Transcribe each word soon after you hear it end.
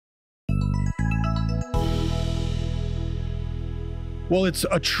Well, it's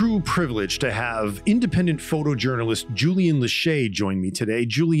a true privilege to have independent photojournalist Julian Leshay join me today.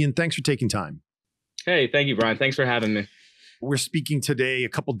 Julian, thanks for taking time. Hey, thank you, Brian. Thanks for having me. We're speaking today a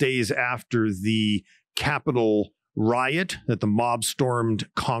couple days after the Capitol riot that the mob stormed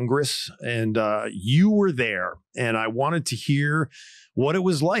Congress, and you were there, and I wanted to hear what it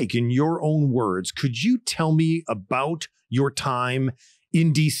was like in your own words. Could you tell me about your time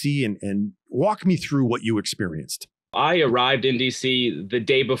in D.C. and walk me through what you experienced? I arrived in DC the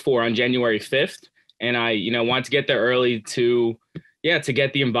day before on January 5th, and I, wanted to get there early to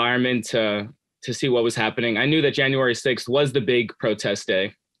get the environment to see what was happening. I knew that January 6th was the big protest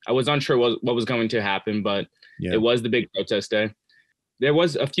day. I was unsure what was going to happen, but It was the big protest day. There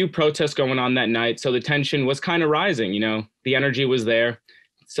was a few protests going on that night, so the tension was kind of rising, the energy was there.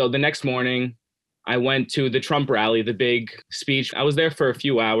 So the next morning, I went to the Trump rally, the big speech. I was there for a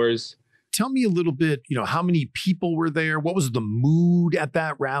few hours. Tell me a little bit, how many people were there? What was the mood at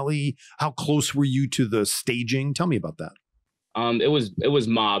that rally? How close were you to the staging? Tell me about that. It was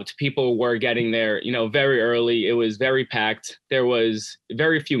mobbed. People were getting there, very early. It was very packed. There was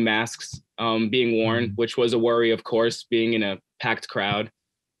very few masks being worn, which was a worry, of course, being in a packed crowd.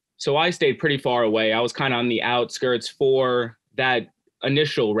 So I stayed pretty far away. I was kind of on the outskirts for that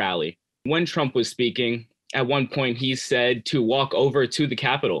initial rally. When Trump was speaking, at one point he said to walk over to the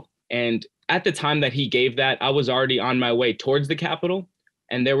Capitol. And at the time that he gave that, I was already on my way towards the Capitol,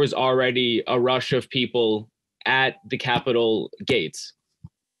 and there was already a rush of people at the Capitol gates.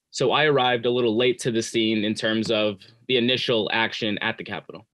 So I arrived a little late to the scene in terms of the initial action at the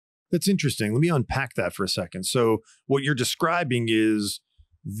Capitol. That's interesting. Let me unpack that for a second. So what you're describing is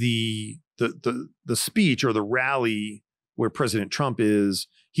the speech or the rally where President Trump is.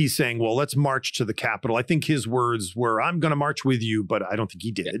 He's saying, well, let's march to the Capitol. I think his words were, I'm going to march with you, but I don't think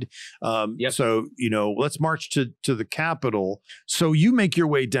he did. So, let's march to the Capitol. So you make your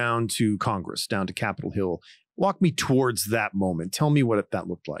way down to Congress, down to Capitol Hill. Walk me towards that moment. Tell me what that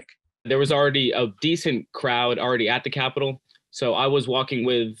looked like. There was already a decent crowd already at the Capitol. So I was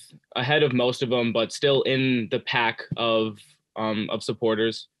walking ahead of most of them, but still in the pack of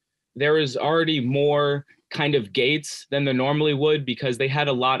supporters. There was already more kind of gates than there normally would because they had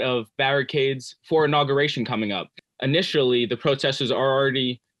a lot of barricades for inauguration coming up. Initially, the protesters are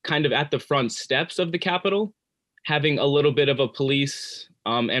already kind of at the front steps of the Capitol, having a little bit of a police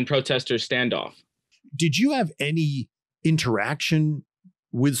and protester standoff. Did you have any interaction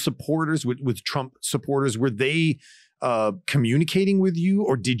with supporters, with Trump supporters? Were they communicating with you,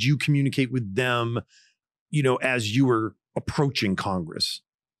 or did you communicate with them, as you were approaching Congress?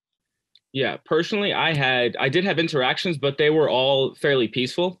 Yeah, personally, I did have interactions, but they were all fairly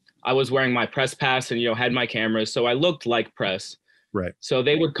peaceful. I was wearing my press pass and, had my cameras, so I looked like press. Right. So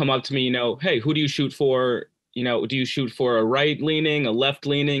they would come up to me, hey, who do you shoot for? Do you shoot for a right leaning, a left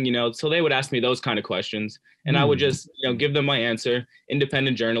leaning? So they would ask me those kind of questions, and I would just, give them my answer.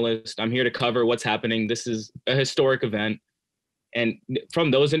 Independent journalist. I'm here to cover what's happening. This is a historic event. And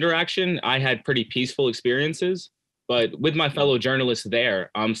from those interactions, I had pretty peaceful experiences. But with my fellow journalists there,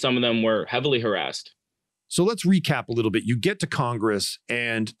 some of them were heavily harassed. So let's recap a little bit. You get to Congress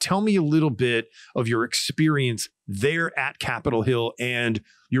and tell me a little bit of your experience there at Capitol Hill, and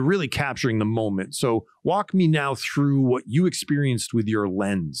you're really capturing the moment. So walk me now through what you experienced with your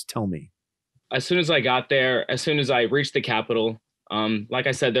lens. Tell me. As soon as I got there, as soon as I reached the Capitol, like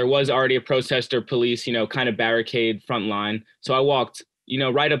I said, there was already a protester police, kind of barricade front line. So I walked,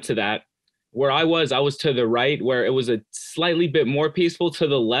 right up to that. Where I was to the right, where it was a slightly bit more peaceful. To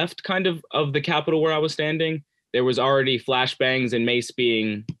the left kind of the Capitol where I was standing, there was already flashbangs and mace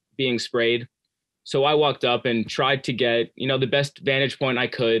being sprayed. So I walked up and tried to get, the best vantage point I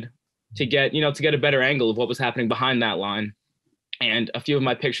could to get a better angle of what was happening behind that line. And a few of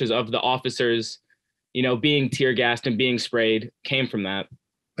my pictures of the officers, being tear gassed and being sprayed came from that.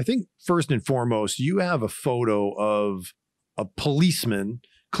 I think first and foremost, you have a photo of a policeman,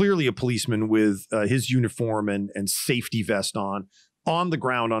 clearly a policeman with his uniform and safety vest on the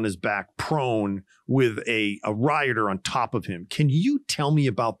ground on his back, prone with a rioter on top of him. Can you tell me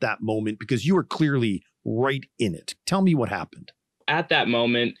about that moment? Because you were clearly right in it. Tell me what happened. At that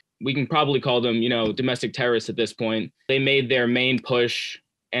moment, we can probably call them, domestic terrorists at this point. They made their main push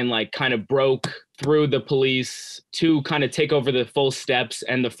and kind of broke through the police to kind of take over the full steps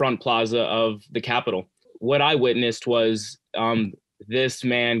and the front plaza of the Capitol. What I witnessed was this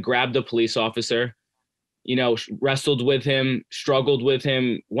man grabbed a police officer, wrestled with him, struggled with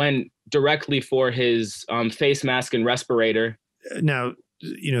him, went directly for his face mask and respirator. Now,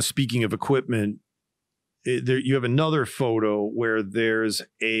 speaking of equipment, you have another photo where there's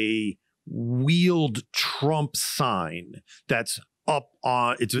a wheeled Trump sign that's up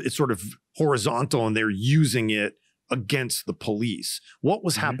on, it's sort of horizontal, and they're using it against the police. What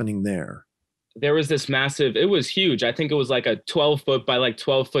was happening there? There was this massive, it was huge. I think it was like a 12-foot by like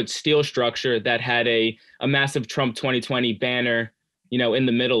 12-foot steel structure that had a massive Trump 2020 banner, in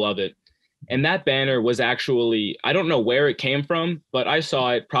the middle of it. And that banner was actually, I don't know where it came from, but I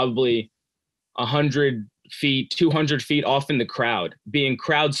saw it probably 100 feet, 200 feet off in the crowd, being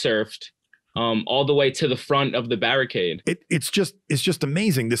crowd surfed all the way to the front of the barricade. It's just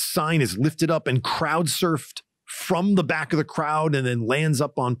amazing. This sign is lifted up and crowd surfed from the back of the crowd and then lands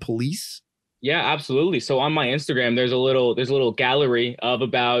up on police. Yeah, absolutely. So on my Instagram, there's a little gallery of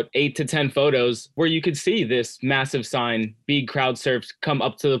about 8 to 10 photos where you could see this massive sign be crowd surfed, come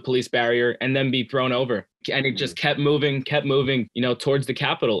up to the police barrier, and then be thrown over. And it just kept moving, towards the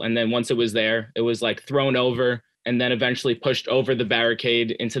Capitol. And then once it was there, it was like thrown over and then eventually pushed over the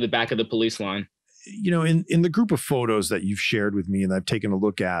barricade into the back of the police line. In the group of photos that you've shared with me and I've taken a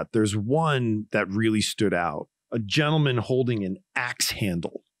look at, there's one that really stood out. A gentleman holding an axe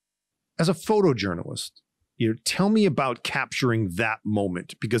handle. As a photojournalist, tell me about capturing that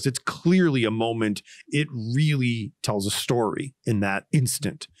moment, because it's clearly a moment. It really tells a story in that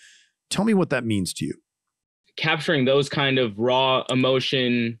instant. Tell me what that means to you. Capturing those kind of raw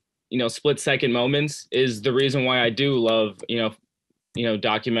emotion, split-second moments is the reason why I do love,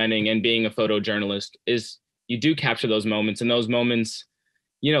 documenting and being a photojournalist. Is you do capture those moments, and those moments,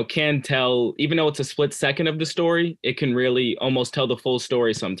 can tell, even though it's a split second of the story, it can really almost tell the full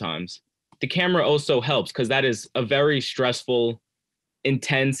story sometimes. The camera also helps because that is a very stressful,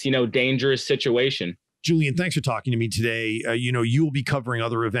 intense, dangerous situation. Julian, thanks for talking to me today. You'll be covering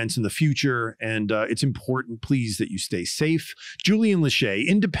other events in the future, and it's important, please, that you stay safe. Julian Leshay,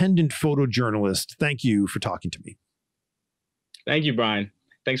 independent photojournalist, thank you for talking to me. Thank you, Brian.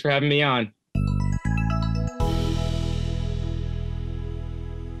 Thanks for having me on.